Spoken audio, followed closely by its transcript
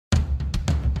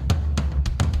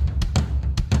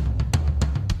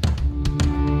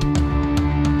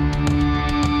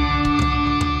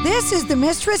This is the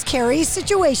Mistress Carrie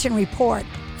Situation Report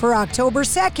for October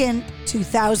 2nd,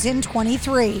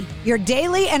 2023. Your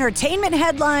daily entertainment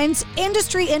headlines,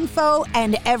 industry info,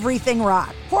 and everything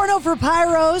rock. Porno for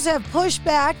Pyros have pushed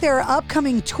back their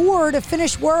upcoming tour to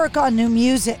finish work on new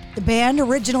music. The band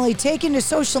originally taken to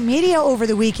social media over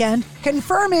the weekend,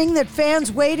 confirming that fans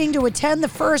waiting to attend the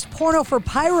first Porno for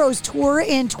Pyros tour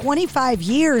in 25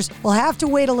 years will have to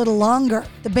wait a little longer.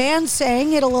 The band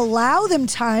saying it'll allow them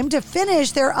time to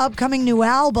finish their upcoming new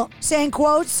album. Saying,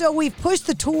 quote, "So we've pushed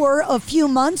the tour a few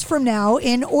months from now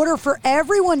in order for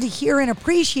everyone to hear and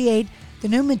appreciate the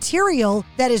new material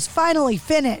that is finally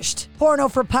finished." Porno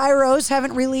for Pyros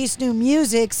haven't released new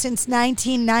music since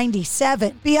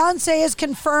 1997. Beyonce has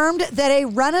confirmed that a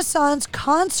Renaissance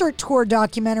concert tour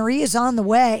documentary is on the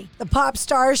way. The pop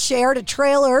star shared a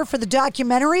trailer for the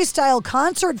documentary-style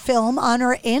concert film on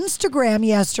her Instagram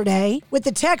yesterday, with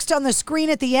the text on the screen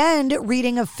at the end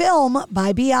reading a film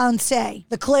by Beyonce.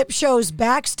 The clip shows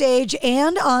backstage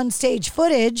and onstage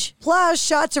footage, plus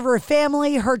shots of her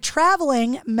family, her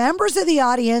traveling, members of the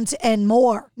audience, and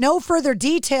more. No further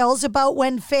details about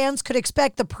when fans could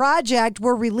expect the project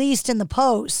were released in the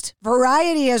post.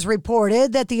 Variety has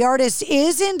reported that the artist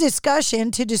is in discussion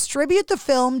to distribute the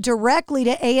film directly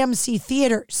to AMC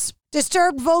theaters.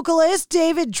 Disturbed vocalist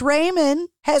David Draymond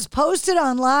has posted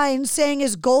online saying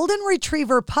his golden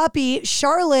retriever puppy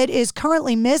Charlotte is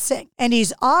currently missing, and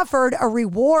he's offered a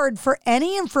reward for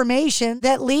any information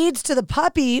that leads to the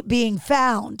puppy being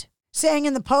found. Saying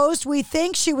in the post, "We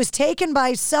think she was taken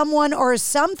by someone or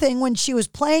something when she was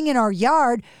playing in our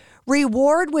yard.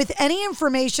 Reward with any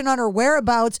information on her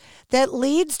whereabouts that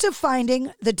leads to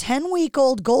finding the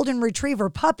 10-week-old golden retriever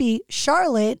puppy,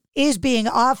 Charlotte, is being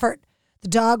offered." The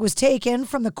dog was taken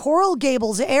from the Coral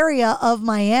Gables area of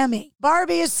Miami.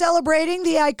 Barbie is celebrating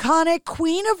the iconic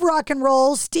queen of rock and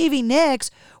roll, Stevie Nicks,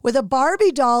 with a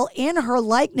Barbie doll in her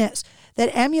likeness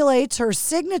that emulates her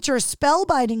signature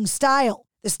spellbinding style.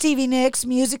 The Stevie Nicks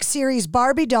music series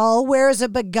Barbie doll wears a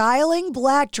beguiling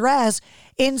black dress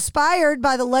inspired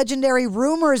by the legendary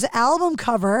Rumors album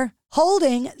cover,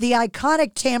 holding the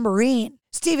iconic tambourine.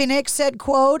 Stevie Nicks said,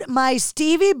 quote, "My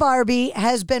Stevie Barbie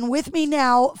has been with me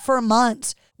now for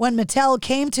months. When Mattel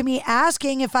came to me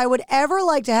asking if I would ever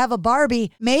like to have a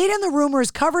Barbie made in the Rumors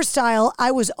cover style,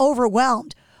 I was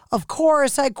overwhelmed. Of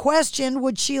course, I questioned,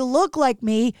 would she look like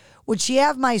me? Would she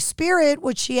have my spirit?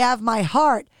 Would she have my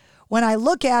heart? When I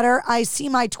look at her, I see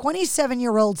my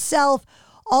 27-year-old self,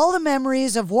 all the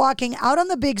memories of walking out on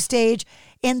the big stage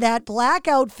in that black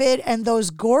outfit, and those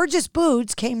gorgeous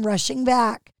boots came rushing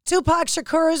back." Tupac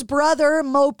Shakur's brother,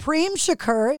 Mopreme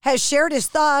Shakur, has shared his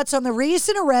thoughts on the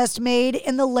recent arrest made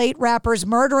in the late rapper's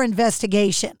murder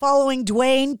investigation. Following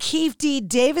Dwayne Keefe D.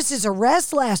 Davis's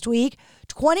arrest last week,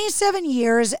 27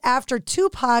 years after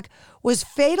Tupac was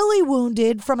fatally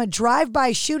wounded from a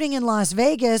drive-by shooting in Las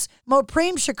Vegas,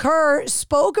 Mopreme Shakur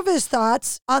spoke of his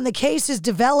thoughts on the case's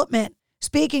development.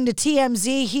 Speaking to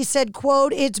TMZ, he said,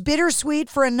 quote, "It's bittersweet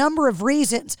for a number of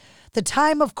reasons. The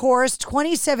time, of course,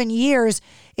 27 years,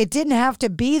 it didn't have to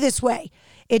be this way.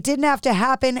 It didn't have to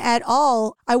happen at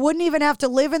all. I wouldn't even have to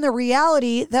live in the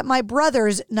reality that my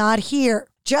brother's not here.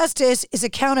 Justice is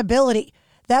accountability.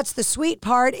 That's the sweet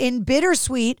part in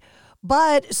bittersweet,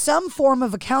 but some form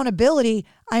of accountability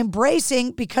I'm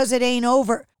bracing because it ain't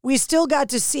over. We still got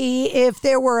to see if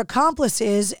there were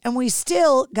accomplices, and we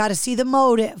still got to see the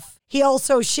motive." He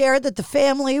also shared that the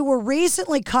family were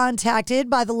recently contacted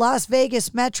by the Las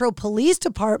Vegas Metro Police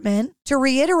Department to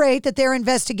reiterate that their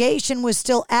investigation was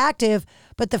still active,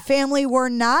 but the family were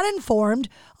not informed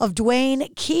of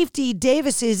Dwayne Keefe D.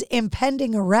 Davis's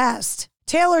impending arrest.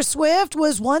 Taylor Swift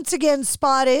was once again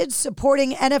spotted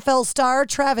supporting NFL star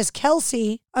Travis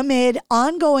Kelce amid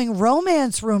ongoing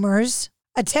romance rumors.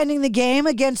 Attending the game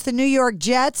against the New York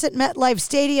Jets at MetLife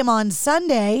Stadium on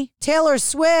Sunday, Taylor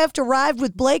Swift arrived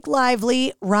with Blake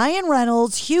Lively, Ryan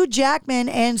Reynolds, Hugh Jackman,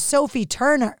 and Sophie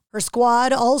Turner. Her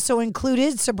squad also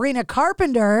included Sabrina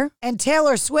Carpenter, and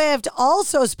Taylor Swift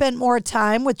also spent more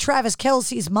time with Travis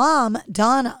Kelce's mom,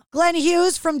 Donna. Glenn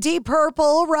Hughes from Deep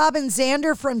Purple, Robin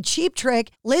Zander from Cheap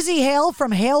Trick, Lizzie Hale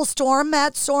from Hailstorm,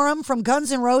 Matt Sorum from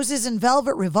Guns N' Roses and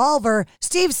Velvet Revolver,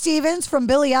 Steve Stevens from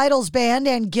Billy Idol's band,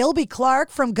 and Gilby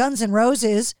Clarke from Guns N'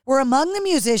 Roses were among the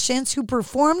musicians who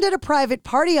performed at a private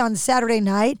party on Saturday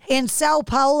night in Sao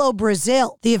Paulo,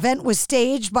 Brazil. The event was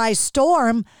staged by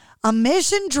Storm, a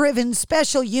mission-driven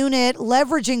special unit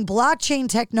leveraging blockchain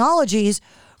technologies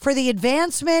for the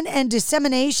advancement and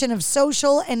dissemination of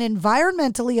social and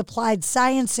environmentally applied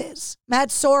sciences. Matt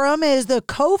Sorum is the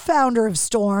co-founder of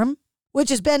Storm. which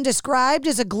has been described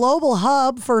as a global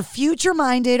hub for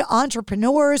future-minded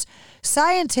entrepreneurs,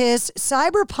 scientists,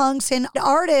 cyberpunks, and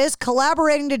artists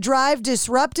collaborating to drive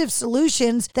disruptive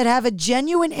solutions that have a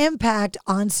genuine impact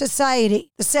on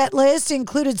society. The set list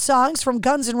included songs from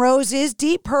Guns N' Roses,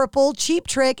 Deep Purple, Cheap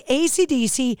Trick,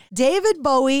 AC/DC, David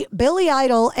Bowie, Billy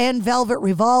Idol, and Velvet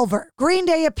Revolver. Green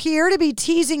Day appear to be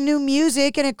teasing new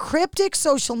music in a cryptic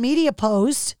social media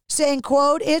post, saying,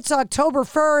 quote, "It's October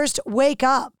 1st, wake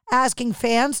up," asking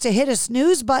fans to hit a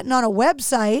snooze button on a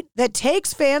website that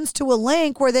takes fans to a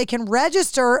link where they can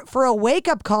register for a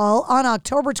wake-up call on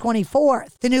October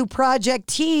 24th. The new project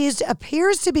teased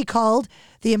appears to be called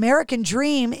 "The American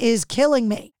Dream Is Killing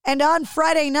Me." And on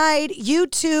Friday night,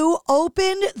 U2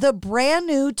 opened the brand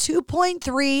new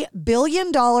 $2.3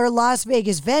 billion Las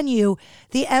Vegas venue,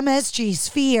 the MSG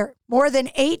Sphere. More than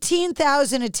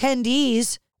 18,000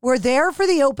 attendees were there for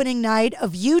the opening night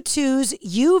of U2's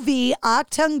UV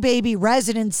Achtung Baby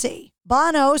residency.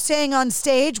 Bono sang on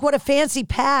stage, "What a fancy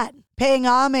pad," paying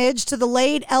homage to the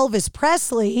late Elvis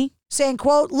Presley, saying,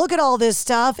 quote, "Look at all this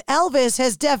stuff. Elvis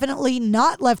has definitely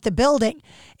not left the building.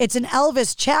 It's an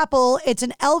Elvis chapel. It's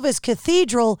an Elvis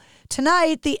cathedral.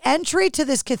 Tonight, the entry to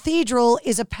this cathedral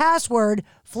is a password,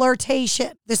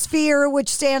 flirtation." The Sphere, which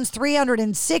stands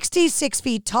 366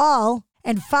 feet tall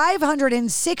and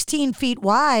 516 feet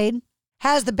wide,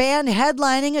 has the band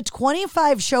headlining a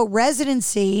 25-show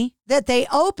residency that they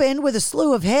opened with a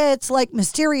slew of hits like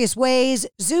Mysterious Ways,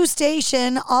 Zoo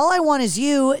Station, All I Want Is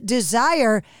You,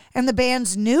 Desire, and the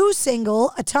band's new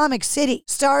single, Atomic City.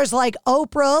 Stars like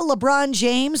Oprah, LeBron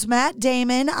James, Matt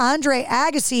Damon, Andre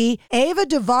Agassi, Ava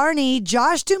DuVernay,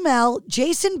 Josh Duhamel,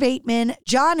 Jason Bateman,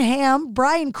 John Hamm,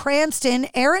 Bryan Cranston,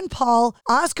 Aaron Paul,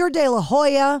 Oscar De La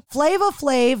Hoya, Flava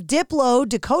Flav, Diplo,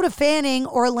 Dakota Fanning,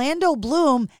 Orlando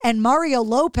Bloom, and Mario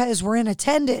Lopez were in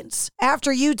attendance.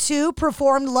 After U2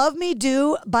 performed Love Me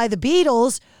Do by the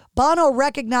Beatles, Bono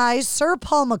recognized Sir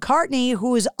Paul McCartney, who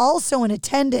was also in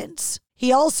attendance.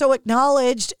 He also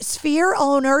acknowledged Sphere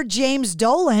owner James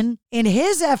Dolan in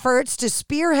his efforts to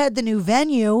spearhead the new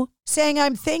venue, saying,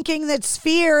 "I'm thinking that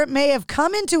Sphere may have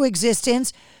come into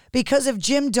existence because of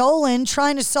Jim Dolan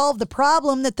trying to solve the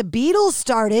problem that the Beatles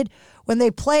started when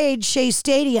they played Shea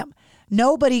Stadium.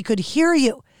 Nobody could hear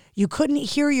you. You couldn't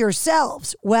hear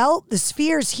yourselves. Well, the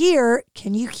Sphere's here.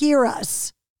 Can you hear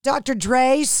us?" Dr.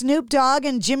 Dre, Snoop Dogg,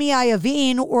 and Jimmy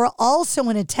Iovine were also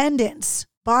in attendance.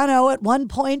 Bono at one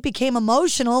point became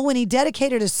emotional when he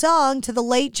dedicated a song to the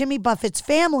late Jimmy Buffett's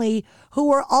family, who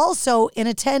were also in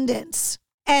attendance.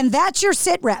 And that's your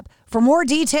Sit Rep. For more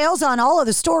details on all of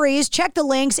the stories, check the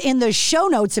links in the show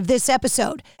notes of this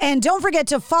episode. And don't forget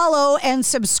to follow and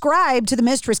subscribe to the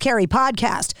Mistress Carrie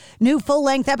podcast. New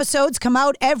full-length episodes come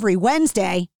out every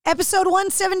Wednesday. Episode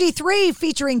 173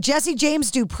 featuring Jesse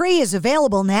James Dupree is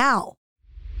available now.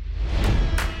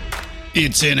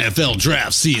 It's NFL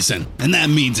draft season, and that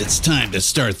means it's time to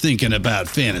start thinking about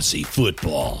fantasy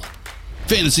football.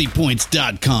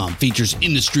 FantasyPoints.com features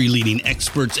industry-leading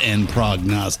experts and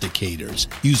prognosticators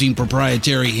using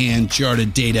proprietary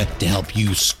hand-charted data to help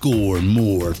you score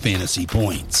more fantasy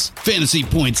points.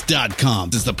 FantasyPoints.com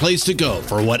is the place to go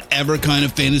for whatever kind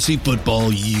of fantasy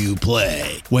football you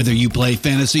play. Whether you play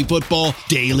fantasy football,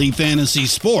 daily fantasy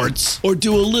sports, or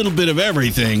do a little bit of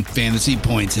everything, Fantasy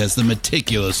Points has the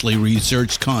meticulously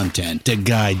researched content to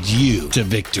guide you to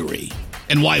victory.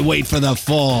 And why wait for the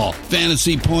fall?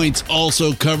 Fantasy Points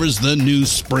also covers the new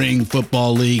spring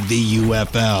football league, the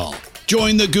UFL.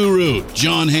 Join the guru,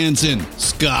 John Hansen,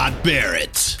 Scott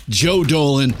Barrett, Joe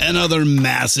Dolan, and other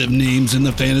massive names in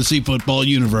the fantasy football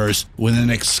universe with an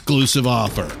exclusive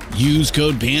offer. Use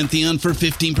code Pantheon for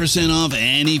 15% off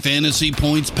any Fantasy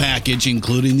Points package,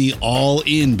 including the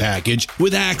all-in package,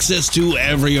 with access to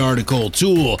every article,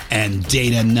 tool, and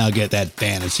data nugget that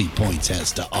Fantasy Points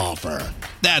has to offer.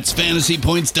 That's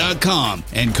FantasyPoints.com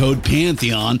and code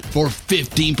Pantheon for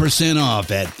 15%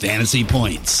 off at Fantasy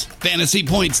Points.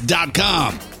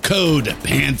 FantasyPoints.com, code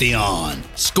Pantheon.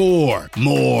 Score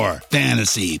more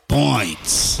fantasy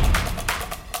points.